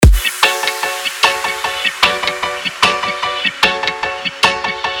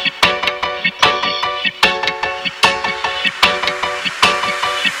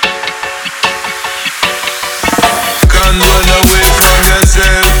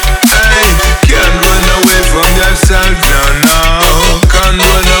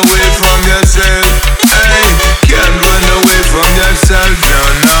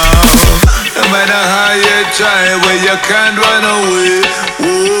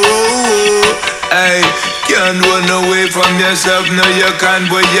yourself, no you can't.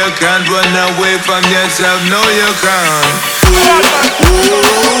 Boy, you can't run away from yourself, no you can't.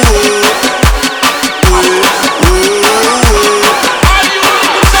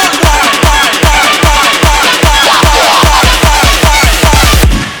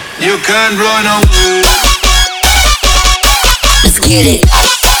 You can't run away. Let's get it.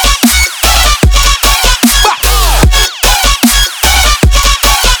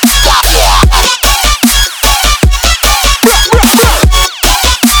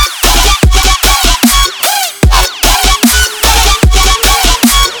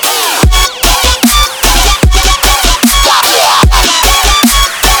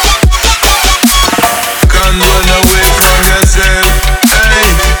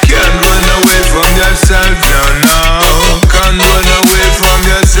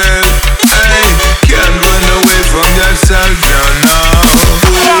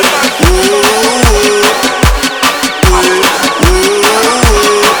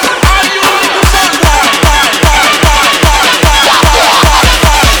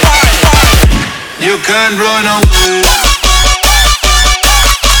 You can't run away.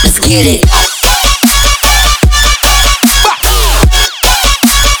 Let's get it.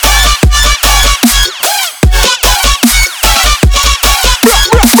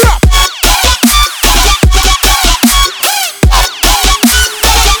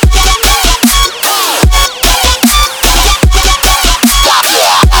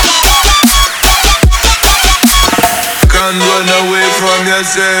 Can't run away from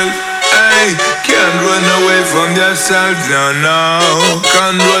yourself. Hey, can't run away from yourself, no, no.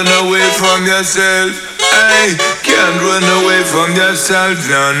 Can't run away from yourself. Hey, can't run away from yourself,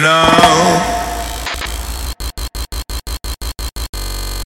 no, no.